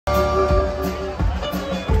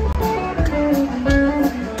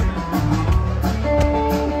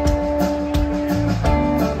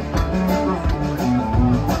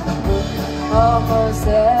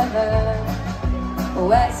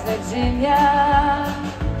Virginia,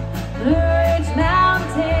 Blue Ridge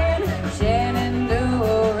Mountain,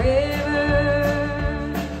 Shenandoah River.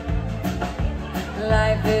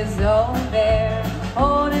 Life is old there,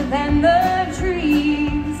 older than the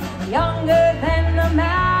trees, younger than the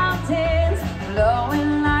mountains,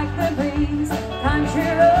 blowing like the breeze. Country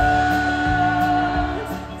roads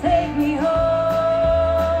take me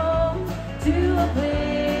home to a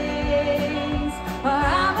place where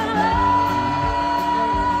I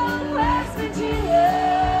belong. West Virginia,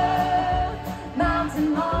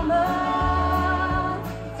 mountain mama,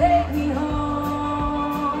 take me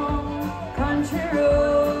home. Country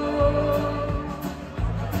roads.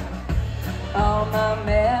 All my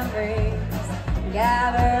memories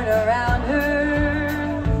gathered around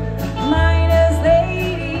her. Miner's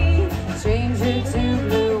lady, stranger to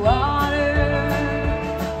blue water.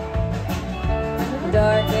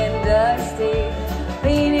 Dark and dusty,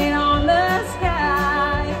 painted on the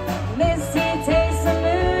sky. Misty taste of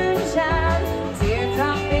moonshine,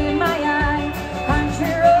 teardrop in my eye.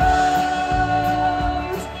 Country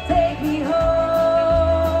roads take me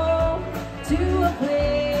home to a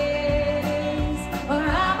place where I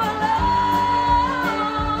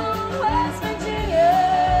belong. West Virginia,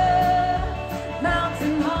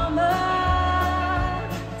 mountain mama,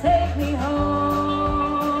 take me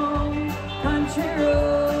home. Country roads.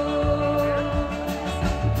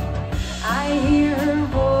 I hear her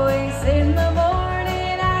voice in the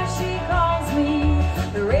morning as she calls me.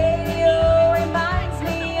 The radio reminds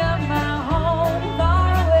me of my home far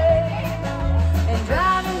away. And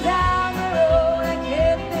driving down the road, I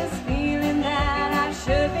get this feeling that I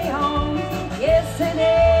should be home.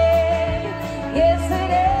 Yesterday,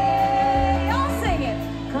 yesterday, y'all sing it.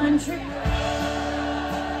 Country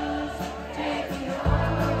roads, take me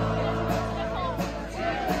home to a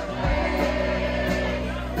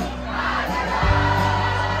place I belong.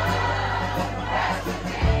 West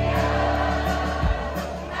Virginia,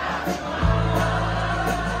 mountain mama,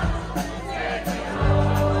 take me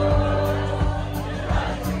home.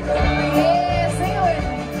 Country roads, yeah, sing it with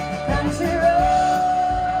me. Country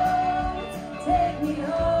roads, take me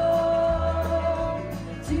home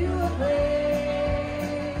to a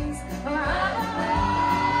place where I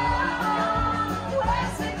belong.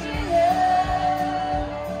 West Virginia,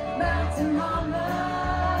 mountain mama,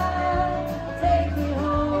 take me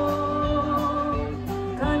home.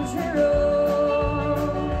 Country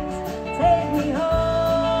roads, take me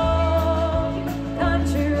home.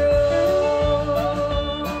 Country roads.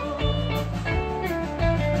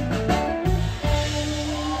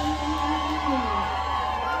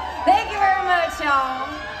 Thank you very much, y'all.